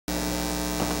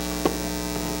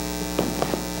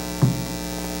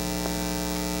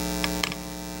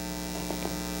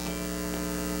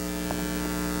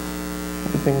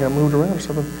thing got moved around or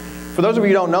something. For those of you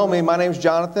who don't know me, my name's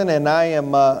Jonathan, and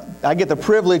I get the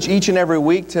privilege each and every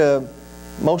week to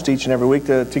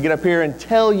get up here and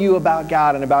tell you about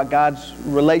God and about God's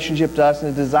relationship to us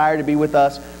and His desire to be with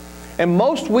us. And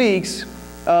most weeks,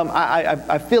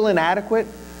 I feel inadequate,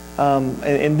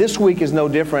 and this week is no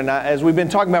different. As we've been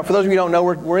talking about, for those of you who don't know,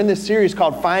 we're in this series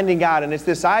called Finding God, and it's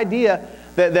this idea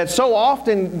that so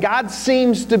often God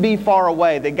seems to be far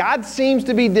away, that God seems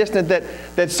to be distant,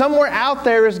 that somewhere out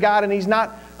there is God and He's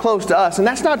not close to us. And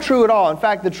that's not true at all. In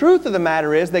fact, the truth of the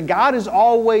matter is that God is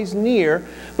always near,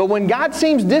 but when God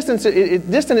seems distant,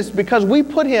 it's because we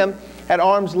put Him at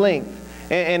arm's length.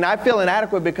 And I feel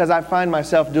inadequate because I find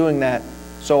myself doing that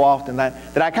so often, that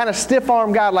I kind of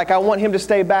stiff-arm God, like I want Him to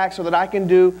stay back so that I can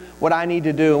do what I need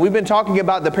to do. And we've been talking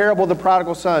about the parable of the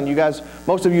prodigal son. You guys,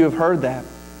 most of you have heard that.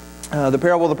 The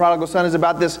parable of the prodigal son is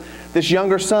about this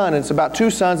younger son. It's about two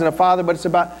sons and a father,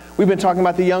 but we've been talking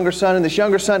about the younger son, and this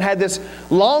younger son had this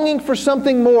longing for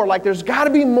something more, like there's got to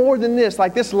be more than this.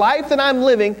 Like this life that I'm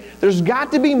living, there's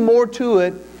got to be more to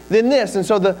it than this. And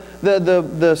so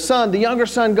the younger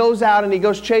son goes out and he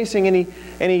goes chasing, and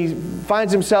he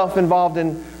finds himself involved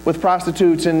with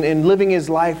prostitutes and living his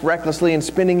life recklessly and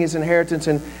spending his inheritance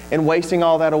and wasting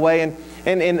all that away.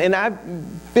 And I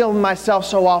feel myself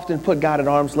so often put God at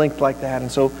arm's length like that.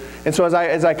 And so as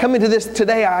I come into this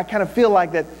today, I kind of feel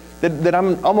like that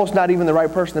I'm almost not even the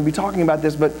right person to be talking about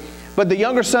this, but the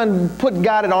younger son put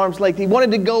God at arm's length. He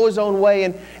wanted to go his own way,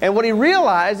 and what he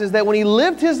realized is that when he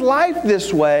lived his life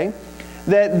this way,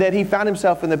 that he found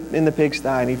himself in the pigsty,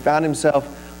 and he found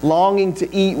himself longing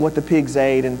to eat what the pigs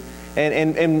ate. And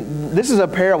this is a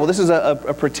parable. This is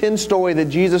a pretend story that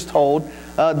Jesus told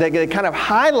that kind of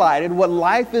highlighted what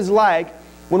life is like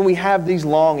when we have these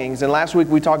longings. And last week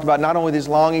we talked about not only this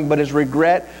longing, but his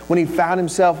regret when he found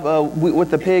himself with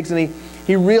the pigs, and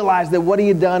he realized that what he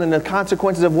had done and the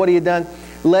consequences of what he had done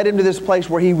led him to this place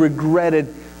where he regretted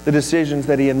the decisions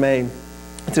that he had made.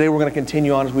 And today we're going to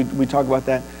continue on as we talk about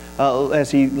that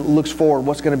as he looks forward,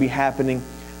 what's going to be happening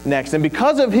next. And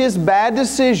because of his bad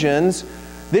decisions,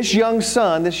 this young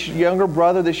son, this younger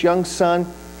brother, this young son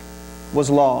was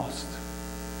lost.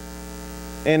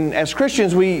 And as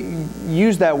Christians, we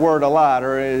use that word a lot.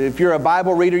 Or if you're a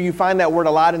Bible reader, you find that word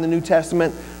a lot in the New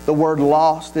Testament, the word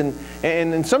lost.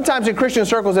 And sometimes in Christian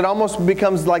circles, it almost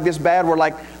becomes like this bad word,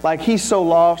 like he's so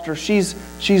lost or she's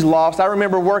lost. I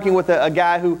remember working with a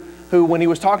guy who when he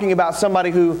was talking about somebody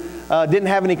who didn't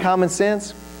have any common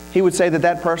sense, he would say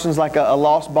that person's like a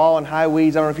lost ball in high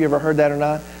weeds. I don't know if you ever heard that or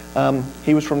not.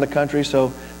 He was from the country,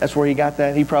 so that's where he got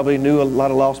that. He probably knew a lot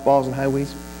of lost balls and high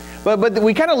weeds. But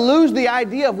we kind of lose the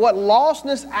idea of what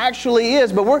lostness actually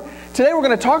is. But today we're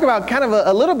going to talk about kind of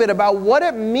a little bit about what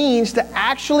it means to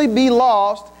actually be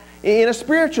lost in a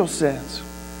spiritual sense.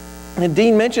 And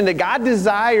Dean mentioned that God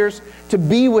desires to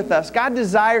be with us. God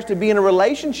desires to be in a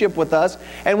relationship with us.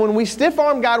 And when we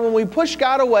stiff-arm God, when we push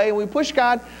God away, and we push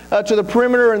God to the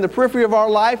perimeter and the periphery of our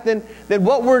life, then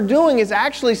what we're doing is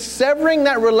actually severing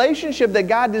that relationship that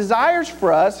God desires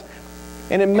for us,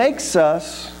 and it makes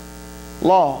us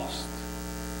lost.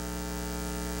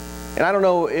 And I don't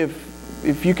know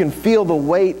if you can feel the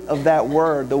weight of that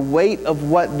word, the weight of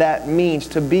what that means.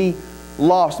 To be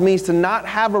lost means to not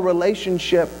have a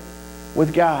relationship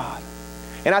with God.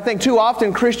 And I think too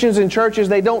often Christians in churches,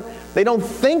 they don't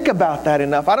think about that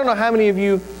enough. I don't know how many of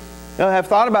you have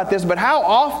thought about this, but how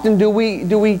often do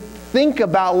we think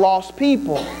about lost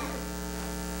people?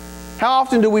 How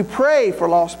often do we pray for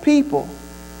lost people?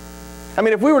 I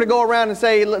mean, if we were to go around and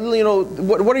say,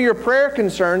 what are your prayer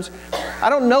concerns? I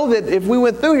don't know that if we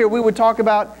went through here, we would talk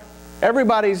about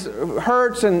everybody's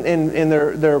hurts and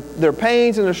their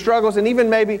pains and their struggles, and even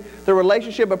maybe their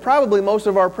relationship, but probably most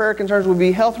of our prayer concerns would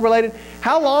be health related.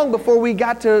 How long before we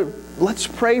got to, let's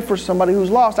pray for somebody who's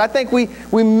lost? I think we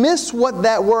miss what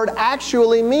that word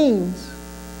actually means.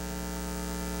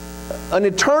 An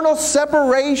eternal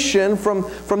separation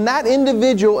from that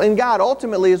individual and God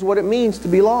ultimately is what it means to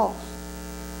be lost.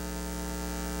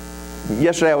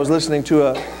 Yesterday I was listening to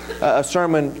a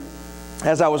sermon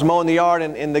as I was mowing the yard,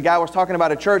 and the guy was talking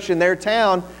about a church in their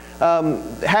town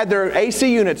had their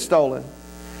AC units stolen.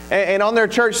 And on their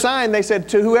church sign they said,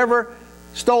 to whoever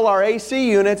stole our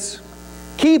AC units,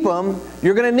 keep them,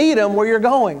 you're going to need them where you're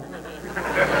going.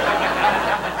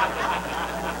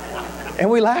 And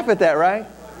we laugh at that, right?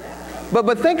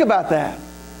 But think about that.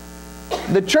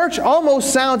 The church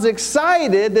almost sounds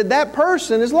excited that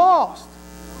person is lost.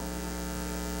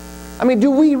 I mean,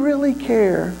 do we really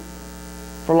care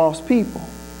for lost people?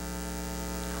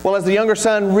 Well, as the younger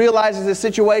son realizes his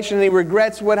situation and he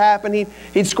regrets what happened,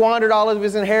 he'd squandered all of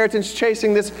his inheritance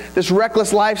chasing this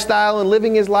reckless lifestyle and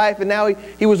living his life, and now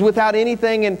he was without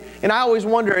anything. And I always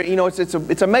wonder,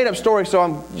 it's a made-up story, so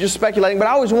I'm just speculating, but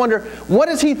I always wonder, what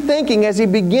is he thinking as he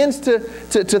begins to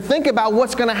think about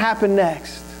what's going to happen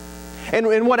next?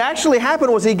 And what actually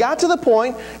happened was he got to the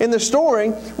point in the story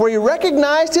where he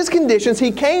recognized his conditions,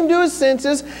 he came to his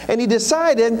senses, and he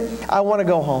decided, I want to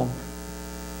go home.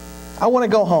 I want to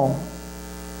go home.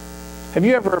 Have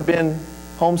you ever been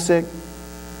homesick?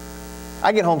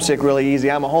 I get homesick really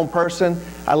easy. I'm a home person.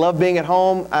 I love being at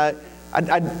home. I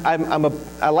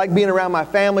like being around my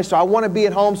family, so I want to be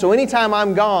at home. So anytime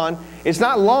I'm gone, it's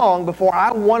not long before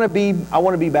I want to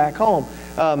be back home.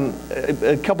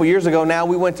 A couple years ago now,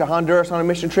 we went to Honduras on a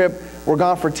mission trip. We're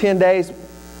gone for 10 days.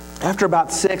 After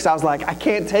about 6, I was like, I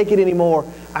can't take it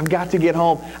anymore. I've got to get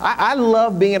home. I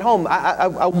love being at home.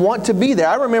 I want to be there.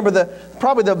 I remember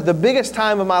probably the biggest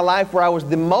time of my life where I was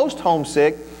the most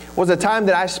homesick was a time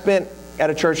that I spent at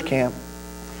a church camp.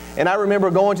 And I remember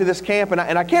going to this camp, and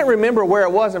I can't remember where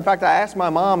it was. In fact, I asked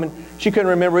my mom, and she couldn't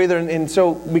remember either. And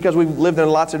so, because we've lived in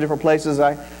lots of different places,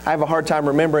 I have a hard time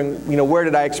remembering, where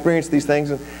did I experience these things.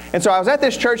 And so I was at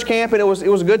this church camp, and it was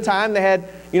a good time. They had,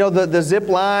 the zip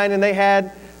line, and they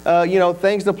had,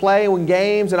 things to play and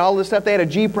games and all this stuff. They had a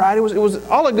Jeep ride. It was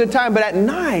all a good time. But at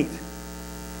night,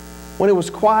 when it was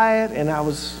quiet and I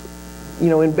was,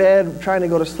 in bed trying to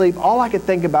go to sleep, all I could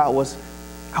think about was,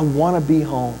 I want to be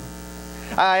home.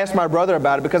 I asked my brother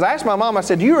about it because I asked my mom, I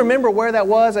said, do you remember where that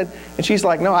was? And she's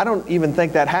like, no, I don't even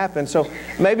think that happened. So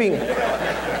maybe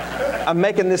I'm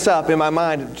making this up in my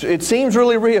mind. It seems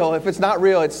really real. If it's not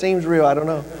real, it seems real. I don't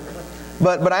know.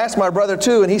 But I asked my brother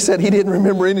too, and he said he didn't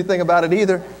remember anything about it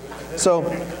either. So,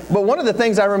 but one of the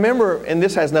things I remember, and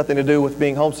this has nothing to do with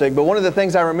being homesick, but one of the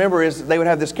things I remember is they would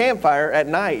have this campfire at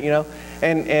night,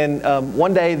 And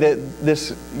one day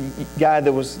this guy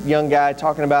that was a young guy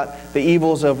talking about the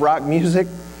evils of rock music.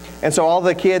 And so all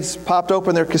the kids popped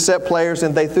open their cassette players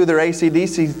and they threw their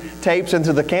AC/DC tapes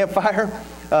into the campfire.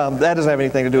 That doesn't have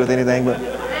anything to do with anything, but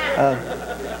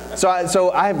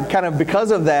so I kind of,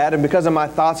 because of that and because of my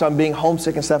thoughts on being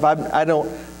homesick and stuff, I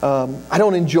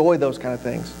don't enjoy those kind of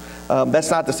things.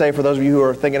 That's not to say for those of you who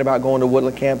are thinking about going to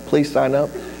Woodland Camp, please sign up.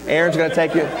 Aaron's going to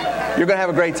take you. You're going to have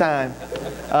a great time.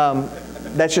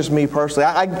 That's just me personally.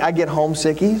 I get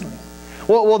homesick easily.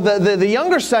 Well, the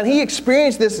younger son, he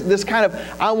experienced this kind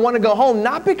of, I want to go home,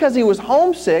 not because he was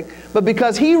homesick, but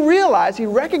because he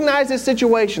recognized his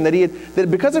situation, that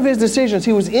because of his decisions,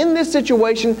 he was in this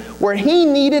situation where he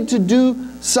needed to do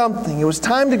something. It was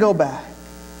time to go back.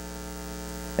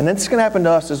 And that's going to happen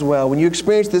to us as well. When you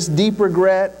experience this deep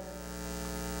regret,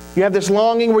 you have this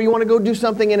longing where you want to go do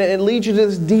something, and it leads you to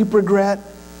this deep regret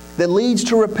that leads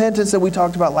to repentance that we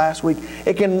talked about last week.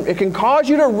 It can cause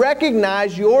you to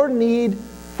recognize your need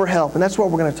for help. And that's what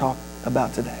we're going to talk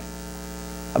about today.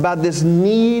 About this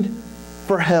need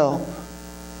for help.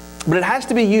 But it has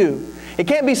to be you. It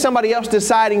can't be somebody else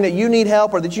deciding that you need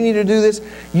help or that you need to do this.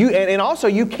 And also,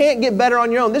 you can't get better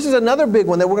on your own. This is another big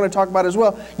one that we're going to talk about as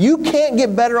well. You can't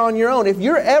get better on your own. If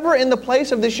you're ever in the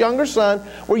place of this younger son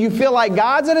where you feel like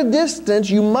God's at a distance,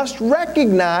 you must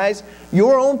recognize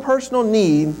your own personal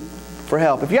need for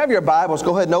help. If you have your Bibles,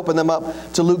 go ahead and open them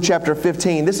up to Luke chapter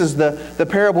 15. This is the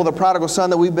parable of the prodigal son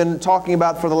that we've been talking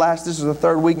about for this is the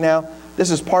third week now.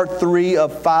 This is part 3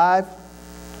 of 5.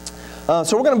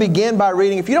 So we're going to begin by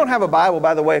reading. If you don't have a Bible,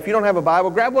 by the way, if you don't have a Bible,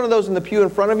 grab one of those in the pew in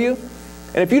front of you.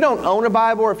 And if you don't own a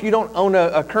Bible or if you don't own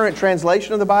a current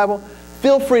translation of the Bible,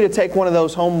 feel free to take one of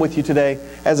those home with you today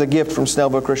as a gift from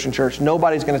Snellville Christian Church.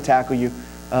 Nobody's going to tackle you,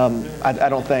 I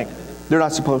don't think. They're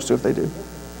not supposed to if they do.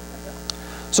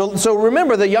 So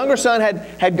remember, the younger son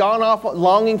had gone off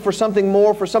longing for something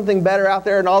more, for something better out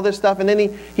there and all this stuff. And then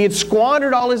he had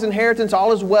squandered all his inheritance,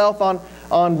 all his wealth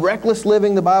on reckless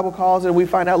living, the Bible calls it. We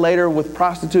find out later with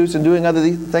prostitutes and doing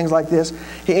other things like this.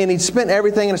 And he'd spent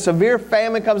everything, and a severe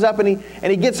famine comes up, and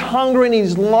he gets hungry, and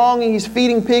he's longing. He's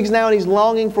feeding pigs now, and he's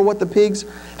longing for what the pigs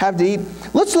have to eat.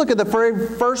 Let's look at the very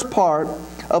first part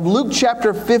of Luke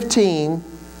chapter 15,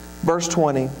 verse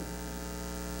 20. It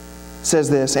says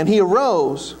this, and he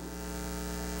arose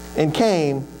and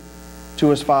came to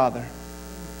his father.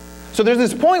 So there's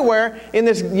this point where, in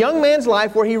this young man's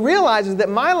life, where he realizes that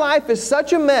my life is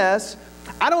such a mess,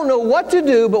 I don't know what to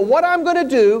do, but what I'm going to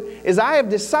do is I have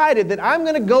decided that I'm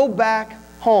going to go back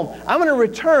home. I'm going to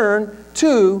return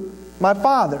to my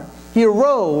father. He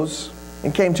arose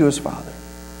and came to his father.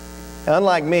 And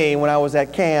unlike me, when I was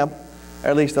at camp, or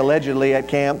at least allegedly at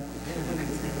camp,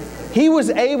 He was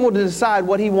able to decide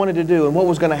what he wanted to do and what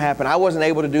was going to happen. I wasn't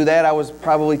able to do that. I was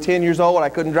probably 10 years old. I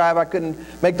couldn't drive. I couldn't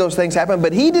make those things happen.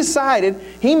 But he decided,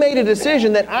 he made a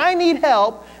decision that I need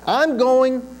help. I'm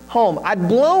going home. I'd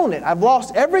blown it. I've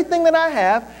lost everything that I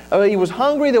have. He was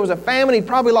hungry. There was a famine. He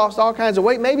probably lost all kinds of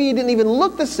weight. Maybe he didn't even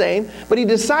look the same. But he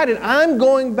decided, I'm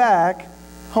going back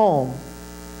home.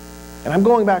 And I'm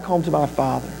going back home to my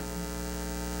Father.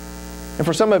 And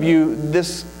for some of you,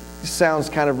 this sounds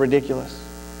kind of ridiculous.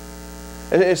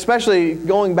 Especially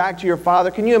going back to your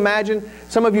Father. Can you imagine?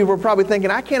 Some of you were probably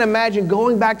thinking, I can't imagine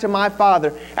going back to my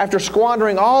Father after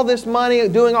squandering all this money,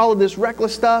 doing all of this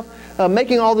reckless stuff,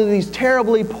 making all of these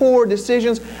terribly poor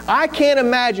decisions. I can't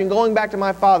imagine going back to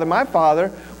my Father. My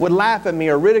Father would laugh at me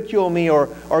or ridicule me or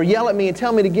yell at me and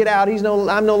tell me to get out.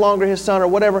 I'm no longer His son or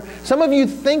whatever. Some of you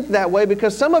think that way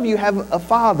because some of you have a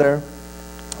father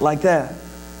like that.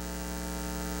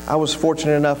 I was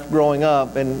fortunate enough growing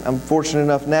up, and I'm fortunate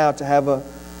enough now to have a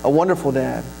wonderful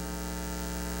dad.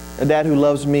 A dad who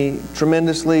loves me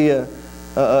tremendously, a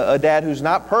dad who's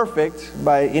not perfect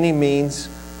by any means,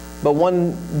 but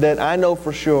one that I know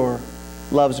for sure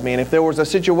loves me. And if there was a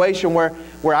situation where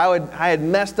I had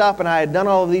messed up and I had done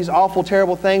all of these awful,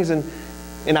 terrible things and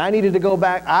I needed to go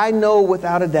back, I know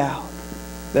without a doubt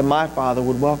that my Father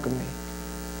would welcome me.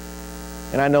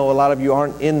 And I know a lot of you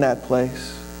aren't in that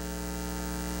place.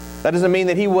 That doesn't mean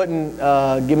that He wouldn't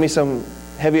give me some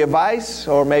heavy advice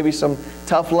or maybe some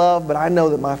tough love, but I know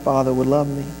that my Father would love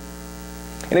me.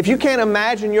 And if you can't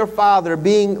imagine your Father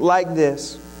being like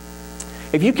this,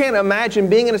 if you can't imagine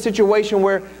being in a situation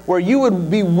where you would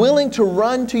be willing to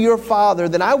run to your Father,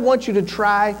 then I want you to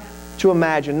try to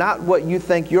imagine, not what you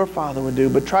think your Father would do,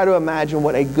 but try to imagine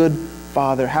what a good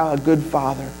Father, how a good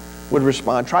Father would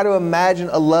respond. Try to imagine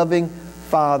a loving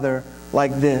Father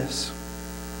like this.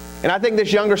 And I think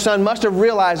this younger son must have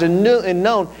realized and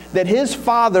known that his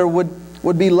father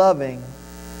would be loving.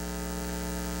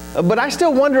 But I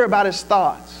still wonder about his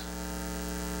thoughts.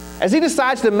 As he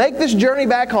decides to make this journey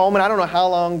back home, and I don't know how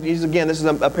long, again, this is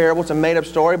a parable, it's a made-up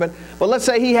story, but let's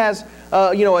say he has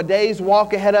a day's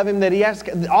walk ahead of him, that he has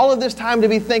all of this time to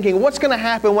be thinking, what's going to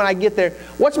happen when I get there?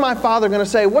 What's my father going to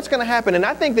say? What's going to happen? And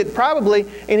I think that probably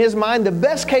in his mind, the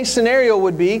best case scenario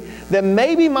would be that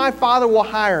maybe my father will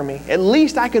hire me. At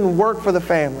least I can work for the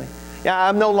family. Yeah,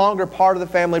 I'm no longer part of the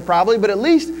family probably, but at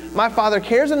least my father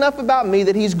cares enough about me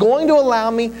that he's going to allow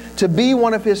me to be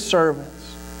one of his servants.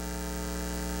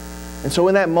 And so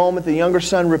in that moment, the younger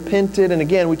son repented. And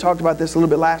again, we talked about this a little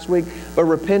bit last week, but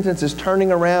repentance is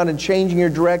turning around and changing your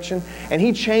direction. And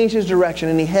he changed his direction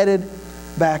and he headed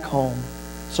back home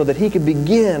so that he could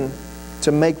begin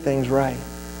to make things right.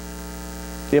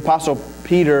 The Apostle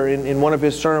Peter, in one of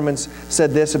his sermons, said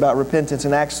this about repentance.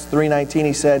 In Acts 3:19,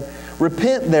 he said,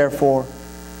 "Repent, therefore,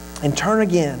 and turn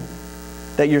again,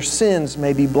 that your sins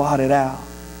may be blotted out."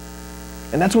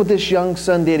 And that's what this young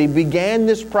son did. He began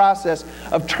this process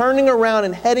of turning around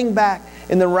and heading back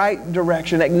in the right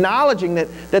direction, acknowledging that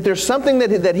there's something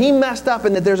that he messed up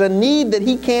and that there's a need that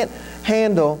he can't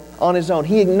handle on his own.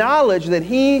 He acknowledged that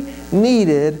he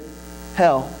needed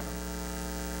help.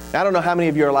 Now, I don't know how many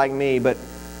of you are like me, but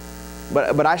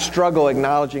I struggle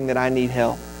acknowledging that I need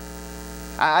help.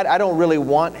 I don't really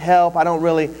want help.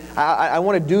 I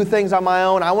want to do things on my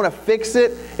own. I want to fix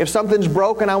it. If something's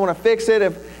broken, I want to fix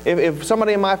it. If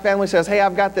somebody in my family says, "Hey,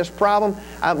 I've got this problem,"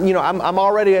 I'm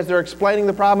already, as they're explaining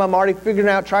the problem, I'm already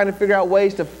trying to figure out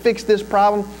ways to fix this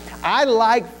problem. I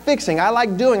like fixing. I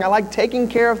like taking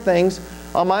care of things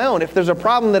on my own. If there's a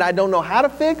problem that I don't know how to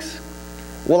fix,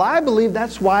 well, I believe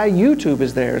that's why YouTube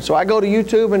is there. So I go to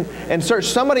YouTube and search.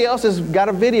 Somebody else has got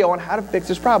a video on how to fix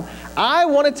this problem. I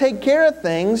want to take care of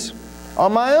things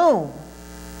on my own.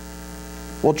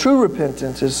 Well, true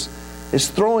repentance is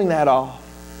throwing that off.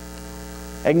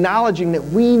 Acknowledging that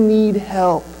we need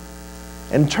help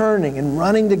and turning and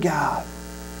running to God.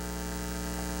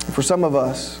 For some of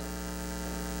us,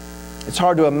 it's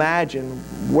hard to imagine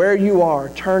where you are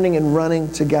turning and running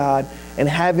to God and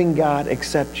having God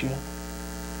accept you.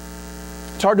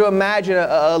 It's hard to imagine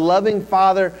a loving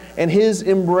Father and His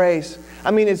embrace. I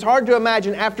mean, it's hard to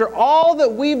imagine after all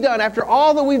that we've done, after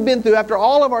all that we've been through, after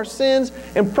all of our sins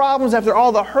and problems, after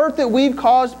all the hurt that we've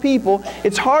caused people,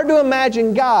 it's hard to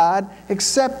imagine God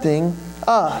accepting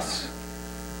us.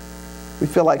 We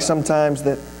feel like sometimes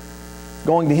that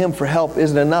going to Him for help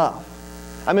isn't enough.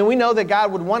 I mean, we know that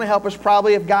God would want to help us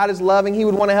probably. If God is loving, He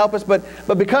would want to help us. But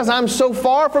because I'm so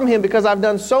far from Him, because I've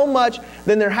done so much,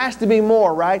 then there has to be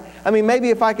more, right? I mean, maybe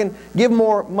if I can give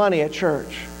more money at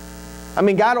church. I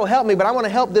mean, God will help me, but I want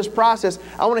to help this process.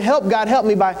 I want to help God help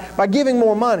me by giving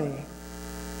more money.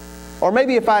 Or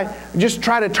maybe if I just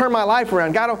try to turn my life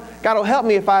around, God will help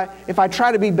me if I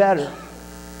try to be better.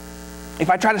 If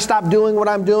I try to stop doing what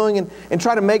I'm doing and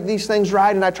try to make these things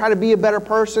right, and I try to be a better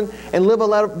person and live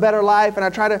a better life, and I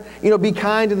try to be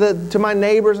kind to my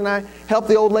neighbors, and I help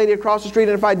the old lady across the street,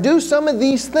 and if I do some of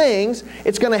these things,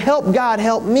 it's going to help God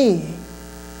help me.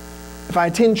 If I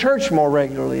attend church more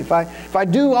regularly, if I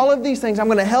do all of these things, I'm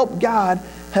going to help God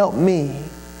help me.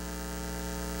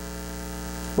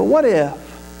 But what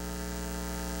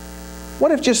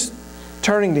if just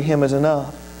turning to Him is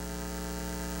enough?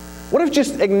 What if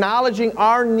just acknowledging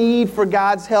our need for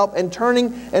God's help and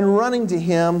turning and running to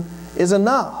Him is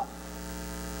enough?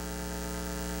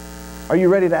 Are you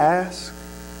ready to ask?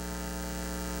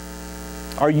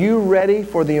 Are you ready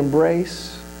for the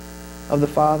embrace of the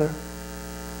Father?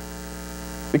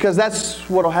 Because that's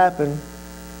what will happen.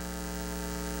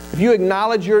 If you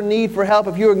acknowledge your need for help,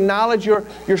 if you acknowledge your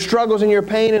struggles and your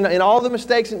pain and all the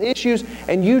mistakes and issues,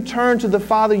 and you turn to the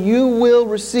Father, you will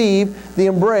receive the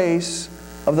embrace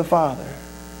of the Father.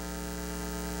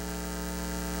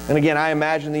 And again, I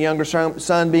imagine the younger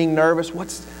son being nervous.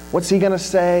 What's he going to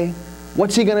say?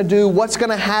 What's he going to do? What's going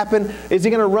to happen? Is he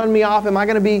going to run me off? Am I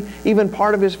going to be even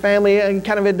part of his family? And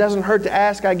kind of it doesn't hurt to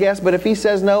ask, I guess. But if he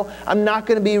says no, I'm not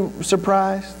going to be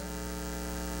surprised.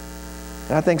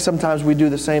 And I think sometimes we do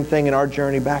the same thing in our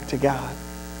journey back to God.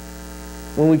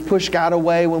 When we've pushed God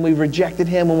away, when we've rejected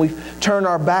Him, when we've turned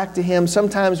our back to Him,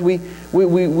 sometimes we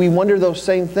wonder those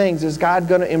same things. Is God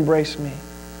going to embrace me?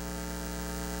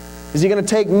 Is He going to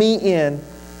take me in?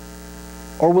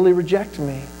 Or will He reject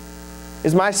me?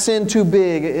 Is my sin too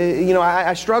big?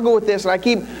 I struggle with this and I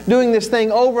keep doing this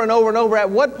thing over and over and over.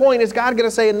 At what point is God going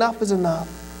to say enough is enough?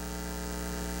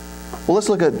 Well, let's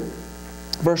look at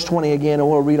verse 20 again, and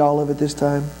we'll read all of it this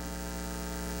time.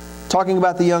 Talking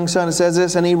about the young son, it says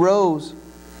this, and he rose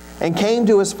and came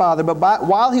to his father. But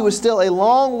while he was still a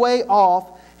long way off,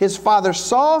 his father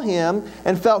saw him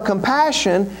and felt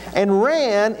compassion and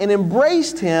ran and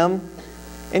embraced him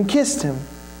and kissed him.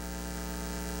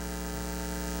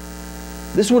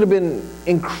 This would have been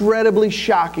incredibly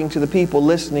shocking to the people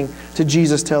listening to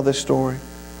Jesus tell this story.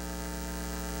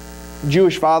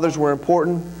 Jewish fathers were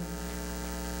important.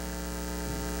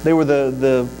 They were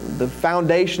the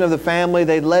foundation of the family.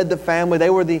 They led the family. They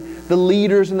were the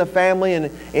leaders in the family.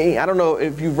 And I don't know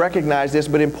if you've recognized this,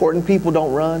 but important people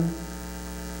don't run.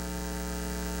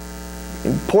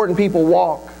 Important people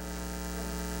walk.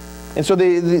 And so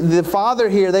the father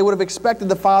here, they would have expected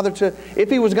the father to, if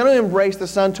he was going to embrace the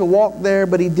son, to walk there,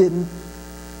 but he didn't.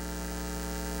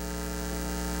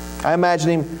 I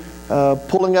imagine him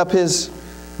pulling up his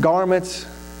garments,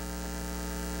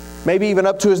 maybe even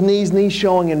up to his knees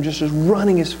showing him, just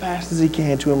running as fast as he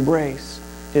can to embrace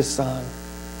his son,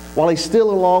 while he's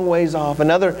still a long ways off.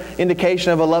 Another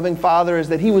indication of a loving father is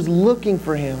that he was looking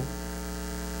for him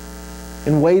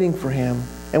and waiting for him.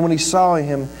 And when he saw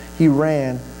him, he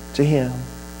ran to him.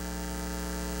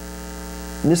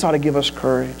 And this ought to give us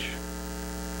courage.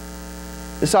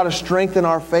 This ought to strengthen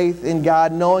our faith in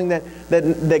God, knowing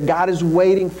that God is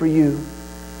waiting for you.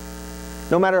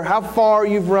 No matter how far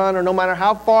you've run, or no matter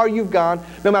how far you've gone,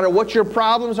 no matter what your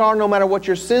problems are, no matter what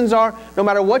your sins are, no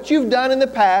matter what you've done in the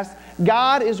past,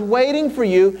 God is waiting for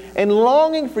you and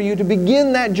longing for you to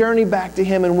begin that journey back to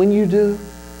Him. And when you do,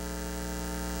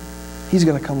 He's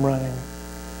going to come running.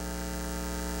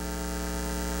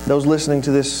 Those listening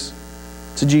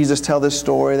to Jesus tell this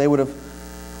story, they would have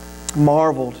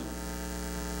marveled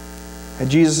at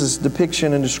Jesus'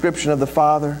 depiction and description of the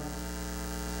Father.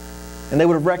 And they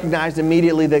would have recognized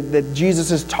immediately that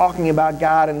Jesus is talking about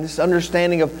God, and this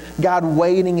understanding of God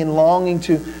waiting and longing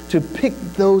to pick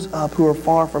those up who are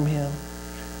far from Him.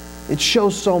 It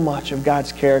shows so much of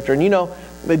God's character. And you know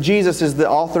that Jesus is the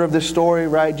author of this story,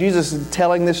 right? Jesus is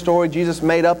telling this story. Jesus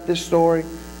made up this story.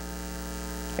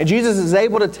 And Jesus is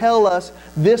able to tell us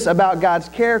this about God's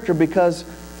character because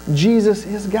Jesus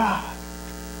is God.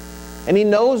 And He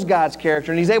knows God's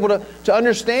character, and He's able to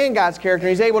understand God's character,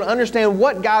 and He's able to understand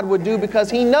what God would do because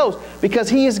He knows, because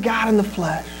He is God in the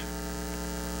flesh.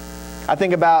 I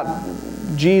think about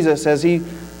Jesus as He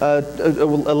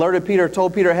alerted Peter,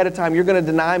 told Peter ahead of time, you're going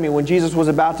to deny me, when Jesus was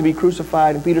about to be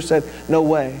crucified, and Peter said, no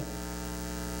way.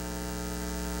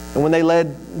 And when they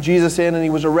led Jesus in and He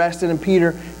was arrested, and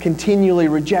Peter continually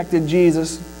rejected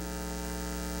Jesus,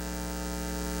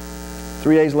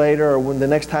 3 days later, or when the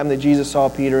next time that Jesus saw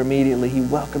Peter, immediately He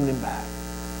welcomed him back.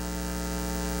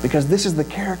 Because this is the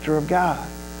character of God.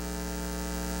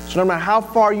 So no matter how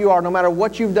far you are, no matter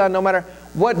what you've done, no matter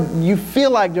what you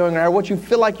feel like doing, or what you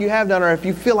feel like you have done, or if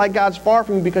you feel like God's far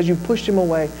from you because you've pushed Him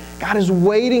away, God is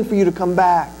waiting for you to come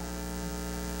back.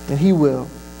 And He will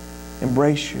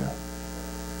embrace you.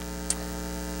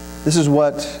 This is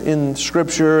what in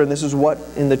Scripture and this is what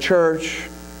in the church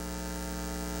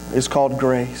is called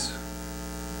grace.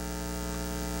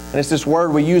 And it's this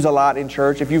word we use a lot in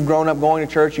church. If you've grown up going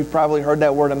to church, you've probably heard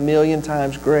that word a million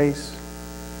times, grace.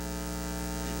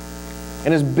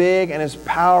 And as big and as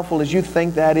powerful as you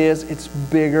think that is, it's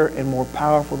bigger and more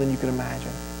powerful than you can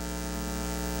imagine.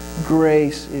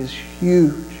 Grace is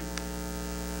huge.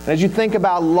 And as you think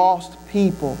about lost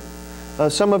people,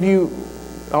 some of you,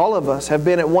 all of us, have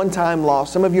been at one time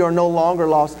lost. Some of you are no longer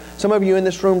lost. Some of you in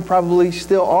this room probably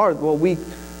still are what we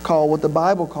call, what the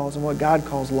Bible calls and what God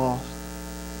calls lost.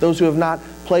 Those who have not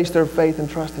placed their faith and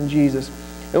trust in Jesus.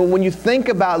 And when you think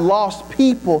about lost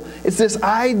people, it's this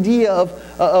idea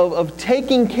of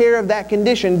taking care of that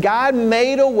condition. God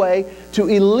made a way to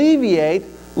alleviate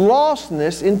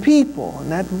lostness in people.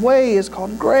 And that way is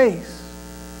called grace.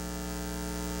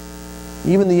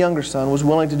 Even the younger son was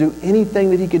willing to do anything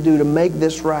that he could do to make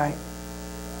this right.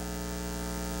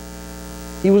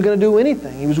 He was going to do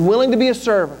anything. He was willing to be a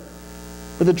servant.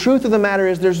 But the truth of the matter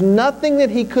is there's nothing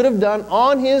that he could have done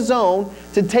on his own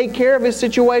to take care of his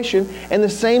situation, and the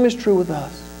same is true with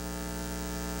us.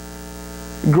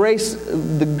 Grace,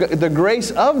 the grace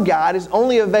of God is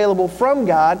only available from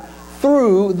God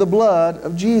through the blood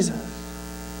of Jesus.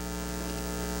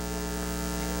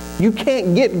 You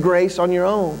can't get grace on your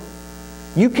own.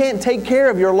 You can't take care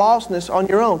of your lostness on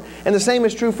your own. And the same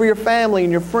is true for your family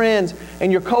and your friends and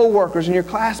your co-workers and your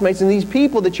classmates and these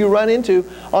people that you run into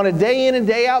on a day in and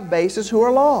day out basis who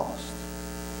are lost.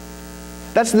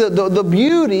 That's the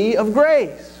beauty of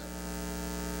grace.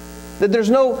 That there's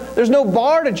no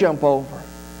bar to jump over.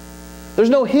 There's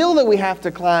no hill that we have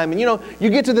to climb. And you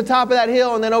get to the top of that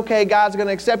hill and then, okay, God's going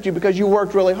to accept you because you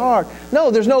worked really hard. No,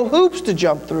 there's no hoops to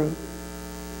jump through.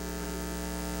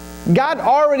 God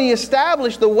already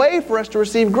established the way for us to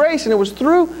receive grace, and it was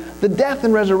through the death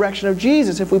and resurrection of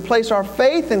Jesus. If we place our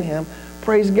faith in Him,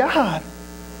 praise God,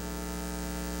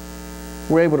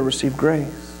 we're able to receive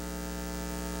grace.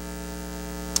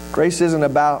 Grace isn't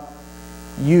about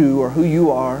you or who you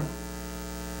are.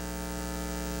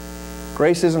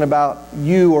 Grace isn't about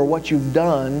you or what you've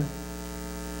done.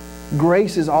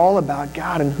 Grace is all about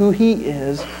God and who He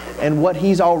is and what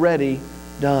He's already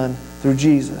done through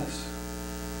Jesus.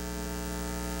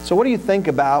 So what do you think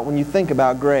about when you think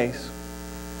about grace?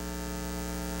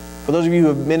 For those of you who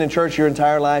have been in church your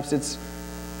entire lives, it's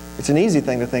an easy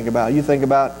thing to think about. You think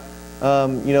about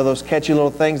those catchy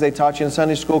little things they taught you in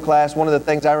Sunday school class. One of the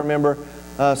things I remember,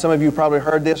 some of you probably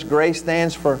heard this, grace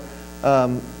stands for,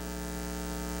 oh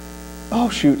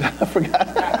shoot, I forgot.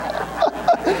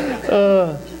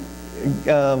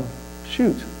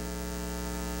 Shoot.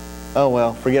 Oh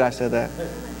well, forget I said that.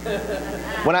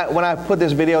 When I put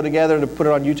this video together to put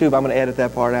it on YouTube, I'm going to edit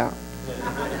that part out.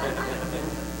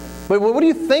 But what do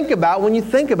you think about when you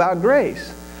think about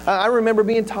grace? I remember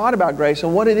being taught about grace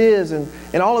and what it is and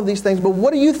all of these things, but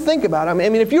what do you think about it? I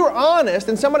mean, if you were honest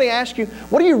and somebody asked you,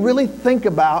 what do you really think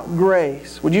about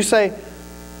grace? Would you say,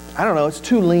 I don't know, it's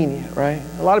too lenient, right?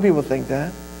 A lot of people think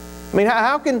that. I mean,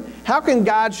 how can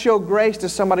God show grace to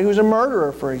somebody who's a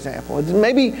murderer, for example?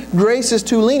 Maybe grace is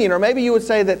too lenient, or maybe you would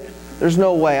say that there's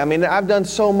no way. I mean, I've done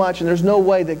so much and there's no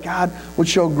way that God would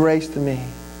show grace to me.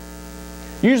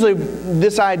 Usually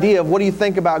this idea of what do you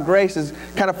think about grace is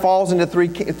kind of falls into three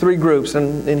groups,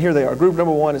 and here they are. Group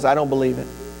number one is I don't believe it.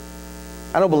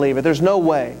 I don't believe it. There's no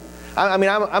way.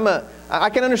 I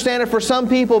can understand it for some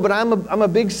people, but I'm a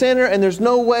big sinner and there's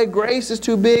no way. Grace is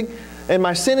too big and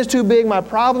my sin is too big, my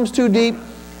problem's too deep.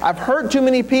 I've hurt too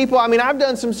many people. I mean, I've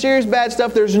done some serious bad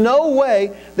stuff. There's no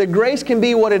way that grace can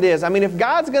be what it is. I mean, if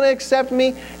God's going to accept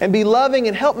me and be loving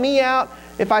and help me out,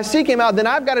 if I seek Him out, then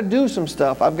I've got to do some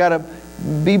stuff. I've got to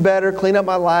be better, clean up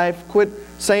my life, quit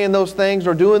saying those things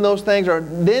or doing those things, or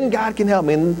then God can help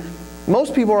me. And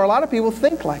most people, or a lot of people,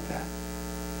 think like that.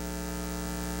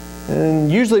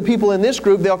 And usually people in this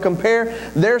group, they'll compare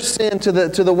their sin to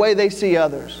the way they see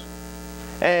others.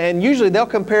 And usually they'll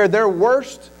compare the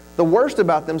worst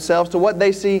about themselves to what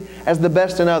they see as the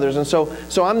best in others. And so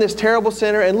I'm this terrible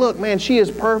sinner, and look, man, she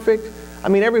is perfect. I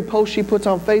mean, every post she puts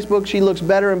on Facebook, she looks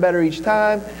better and better each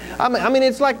time. I mean,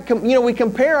 it's like, we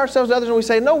compare ourselves to others and we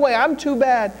say, no way, I'm too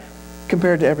bad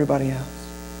compared to everybody else.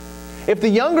 If the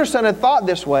younger son had thought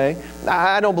this way,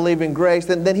 I don't believe in grace,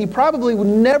 then he probably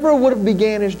never would have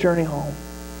began his journey home.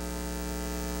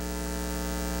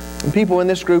 And people in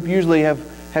this group usually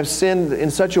have sinned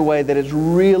in such a way that it's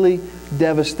really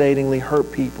devastatingly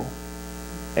hurt people.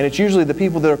 And it's usually the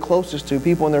people that are closest to,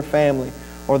 people in their family,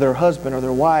 or their husband, or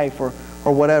their wife, or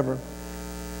whatever.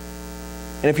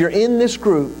 And if you're in this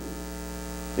group,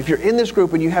 If you're in this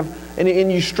group and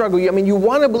you struggle, you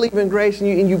want to believe in grace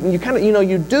and you kind of,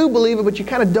 you do believe it, but you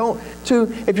kind of don't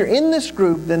too. If you're in this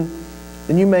group, then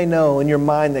you may know in your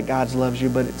mind that God loves you,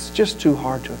 but it's just too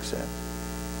hard to accept.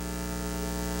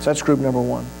 So that's group number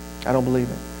one. I don't believe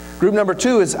it. Group number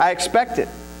two is I expect it.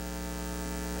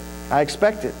 I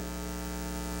expect it.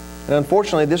 And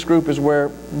unfortunately, this group is where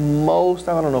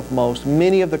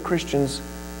many of the Christians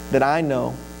that I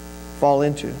know fall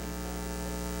into.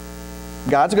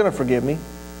 God's going to forgive me.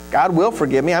 God will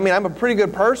forgive me. I'm a pretty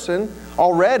good person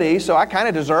already, so I kind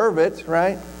of deserve it,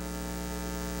 right?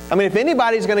 If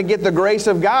anybody's going to get the grace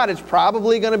of God, it's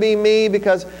probably going to be me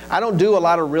because I don't do a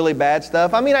lot of really bad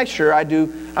stuff. Sure I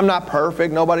do. I'm not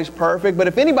perfect. Nobody's perfect. But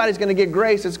if anybody's going to get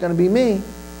grace, it's going to be me.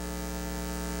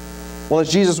 Well, as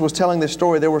Jesus was telling this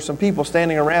story, there were some people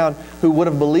standing around who would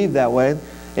have believed that way.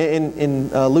 In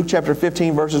Luke chapter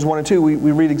 15, verses 1 and 2,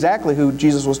 we read exactly who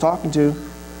Jesus was talking to.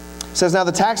 It says, now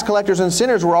the tax collectors and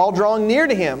sinners were all drawing near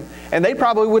to him. And they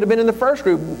probably would have been in the first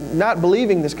group, not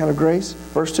believing this kind of grace.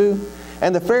 Verse 2.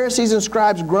 And the Pharisees and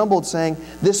scribes grumbled, saying,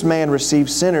 this man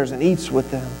receives sinners and eats with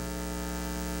them.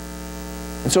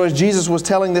 And so as Jesus was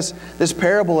telling this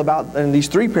parable about, and these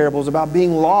three parables about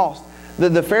being lost,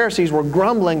 the Pharisees were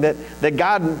grumbling that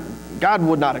God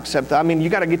would not accept that. You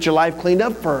got to get your life cleaned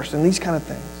up first and these kind of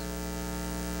things.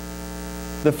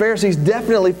 The Pharisees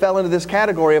definitely fell into this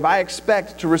category of I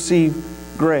expect to receive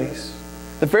grace.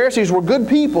 The Pharisees were good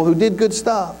people who did good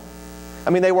stuff.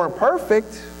 They weren't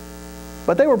perfect,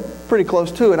 but they were pretty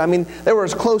close to it. They were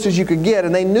as close as you could get,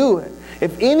 and they knew it.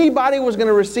 If anybody was going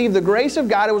to receive the grace of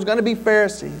God, it was going to be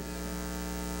Pharisees.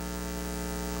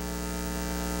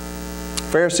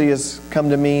 Pharisee has come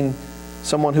to mean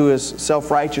someone who is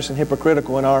self-righteous and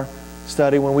hypocritical in our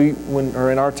study, or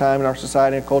in our time, in our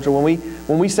society and culture. When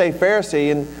we say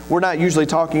Pharisee, and we're not usually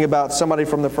talking about somebody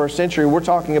from the first century, we're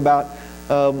talking about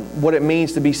what it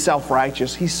means to be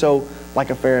self-righteous. He's so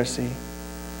like a Pharisee.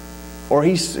 Or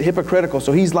he's hypocritical,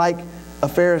 so he's like a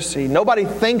Pharisee. Nobody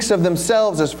thinks of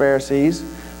themselves as Pharisees.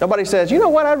 Nobody says, you know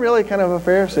what, I'm really kind of a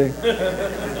Pharisee.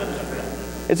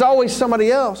 It's always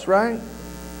somebody else, right?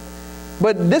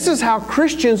 But this is how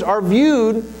Christians are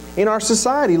viewed in our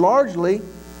society, largely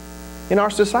in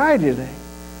our society today.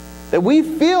 That we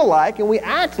feel like and we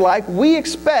act like we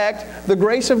expect the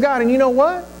grace of God. And you know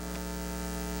what?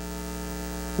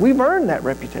 We've earned that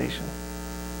reputation.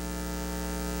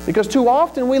 Because too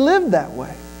often we live that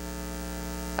way.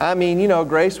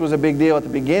 Grace was a big deal at the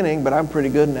beginning, but I'm pretty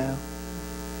good now.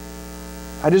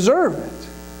 I deserve it.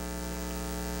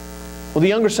 Well, the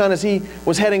younger son, as he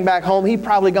was heading back home, he'd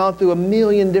probably gone through a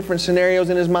million different scenarios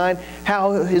in his mind,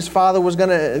 how his father was going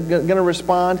to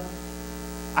respond.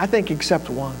 I think except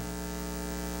one.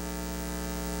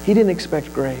 He didn't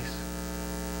expect grace.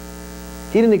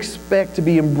 He didn't expect to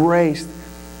be embraced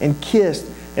and kissed.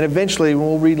 And eventually, when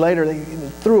we'll read later, they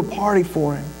threw a party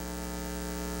for him.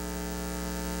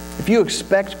 If you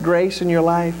expect grace in your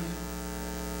life,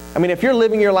 if you're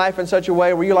living your life in such a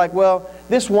way where you're like, well,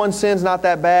 this one sin's not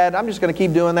that bad, I'm just going to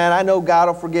keep doing that, I know God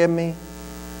will forgive me.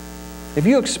 If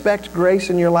you expect grace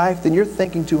in your life, then you're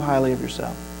thinking too highly of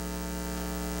yourself.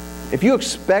 If you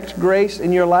expect grace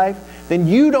in your life, then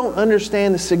you don't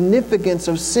understand the significance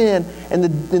of sin and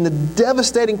the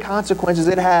devastating consequences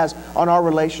it has on our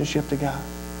relationship to God.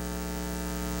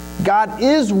 God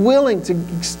is willing to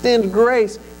extend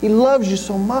grace. He loves you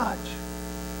so much.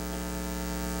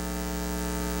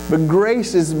 But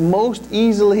grace is most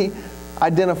easily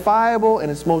identifiable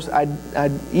and it's most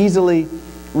easily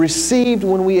received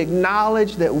when we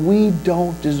acknowledge that we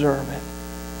don't deserve it.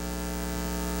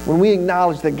 When we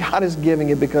acknowledge that God is giving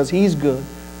it because He's good,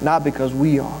 not because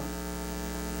we are.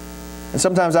 And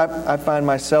sometimes I find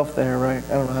myself there, right?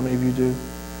 I don't know how many of you do.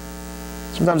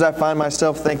 Sometimes I find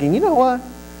myself thinking, you know what?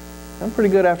 I'm pretty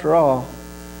good after all.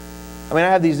 I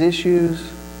have these issues,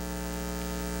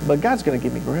 but God's going to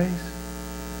give me grace.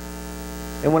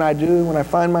 And when I do, when I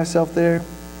find myself there,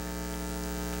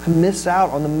 I miss out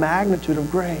on the magnitude of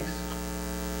grace.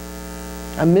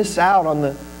 I miss out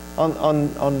on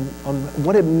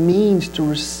what it means to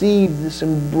receive this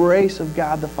embrace of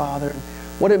God the Father,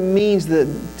 what it means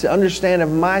to understand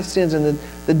of my sins and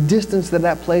the distance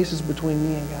that places between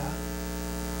me and God.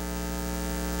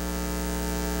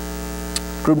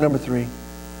 Group number 3.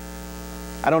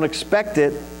 I don't expect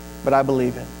it, but I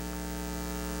believe it.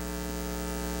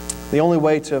 The only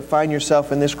way to find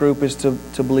yourself in this group is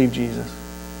to believe Jesus.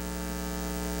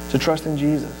 To trust in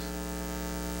Jesus.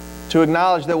 To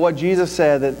acknowledge that what Jesus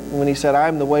said, that when He said, I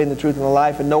am the way and the truth and the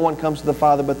life, and no one comes to the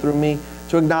Father but through me,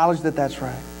 to acknowledge that that's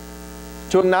right.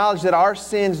 To acknowledge that our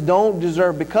sins don't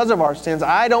deserve, because of our sins,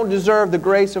 I don't deserve the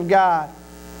grace of God.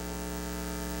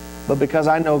 But because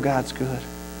I know God's good,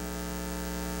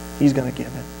 He's going to give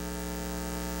it.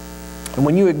 And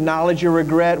when you acknowledge your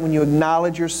regret, when you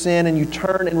acknowledge your sin, and you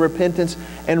turn in repentance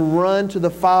and run to the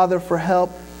Father for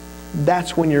help,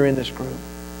 that's when you're in this group.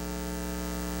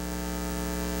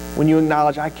 When you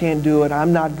acknowledge, I can't do it,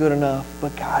 I'm not good enough,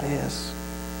 but God is.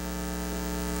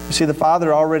 You see, the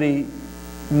Father already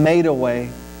made a way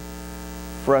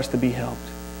for us to be helped.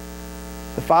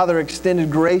 The Father extended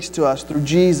grace to us through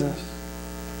Jesus.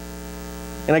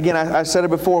 And again, I said it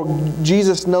before,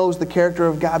 Jesus knows the character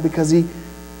of God because He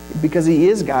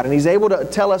is God. And He's able to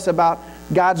tell us about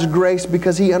God's grace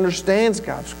because He understands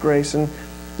God's grace. And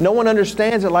no one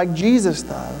understands it like Jesus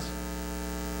does.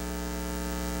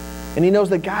 And He knows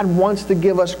that God wants to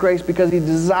give us grace because He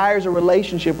desires a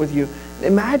relationship with you.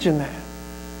 Imagine that.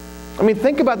 I mean,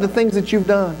 think about the things that you've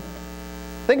done.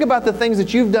 Think about the things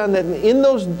that you've done that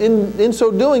in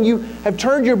so doing you have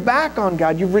turned your back on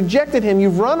God. You've rejected Him.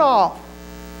 You've run off.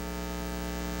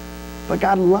 But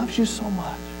God loves you so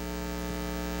much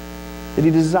that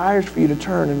He desires for you to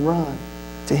turn and run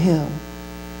to Him.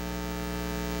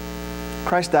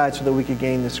 Christ died so that we could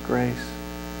gain this grace,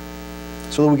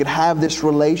 so that we could have this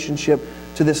relationship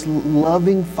to this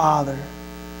loving Father.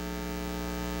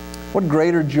 What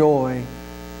greater joy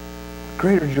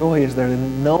is there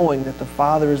than knowing that the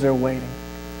Father is there waiting?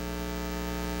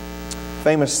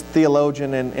 Famous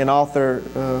theologian and author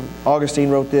Augustine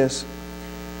wrote this.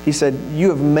 He said, you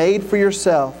have made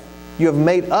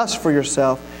us for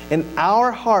yourself, and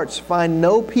our hearts find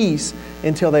no peace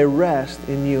until they rest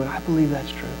in you. And I believe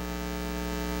that's true.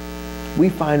 We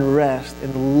find rest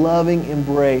in the loving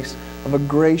embrace of a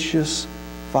gracious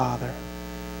Father.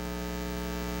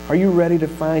 Are you ready to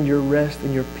find your rest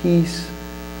and your peace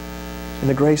in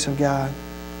the grace of God?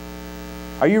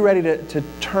 Are you ready to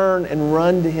turn and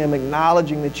run to Him,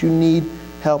 acknowledging that you need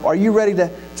help? Are you ready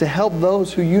to help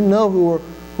those who you know who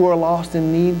are lost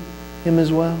and need Him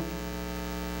as well?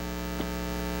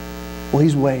 Well,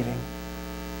 He's waiting.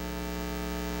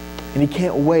 And He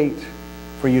can't wait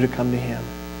for you to come to Him.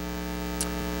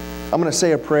 I'm going to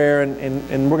say a prayer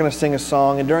and we're going to sing a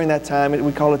song. And during that time,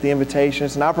 we call it the invitation.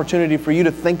 It's an opportunity for you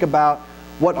to think about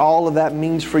what all of that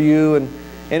means for you.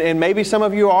 And maybe some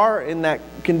of you are in that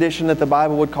condition that the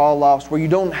Bible would call lost, where you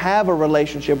don't have a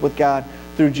relationship with God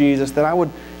through Jesus. Then I would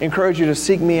encourage you to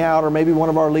seek me out, or maybe one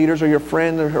of our leaders or your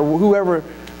friend or whoever,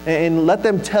 and let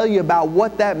them tell you about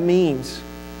what that means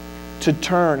to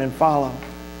turn and follow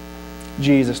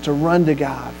Jesus, to run to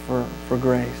God for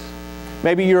grace.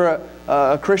 Maybe you're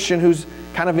a Christian who's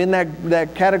kind of in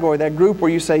that category, that group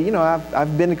where you say, you know,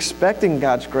 I've been expecting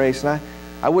God's grace, and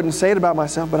I wouldn't say it about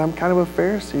myself, but I'm kind of a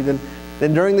Pharisee.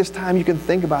 Then during this time you can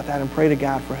think about that and pray to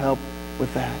God for help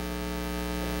with that.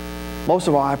 Most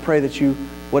of all, I pray that you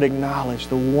would acknowledge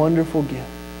the wonderful gift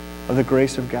of the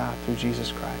grace of God through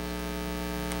Jesus Christ.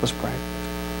 Let's pray.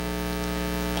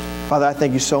 Father, I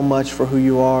thank You so much for who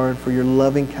You are and for Your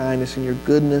loving kindness and Your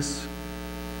goodness.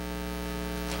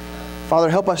 Father,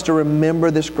 help us to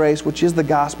remember this grace, which is the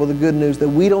gospel, the good news, that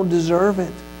we don't deserve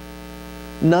it.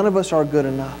 None of us are good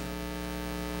enough.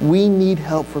 We need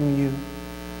help from You.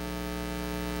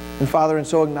 And Father, in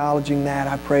so acknowledging that,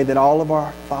 I pray that all of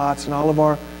our thoughts and all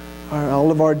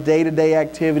of our day-to-day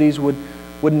activities would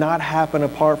not happen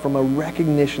apart from a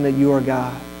recognition that You are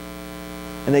God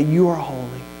and that You are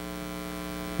holy,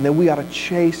 and that we ought to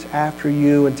chase after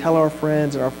You and tell our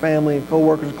friends and our family and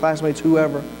co-workers and classmates,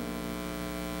 whoever,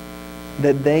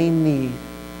 that they need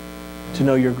to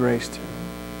know Your grace too.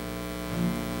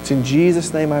 It's in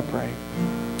Jesus' name I pray.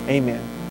 Amen.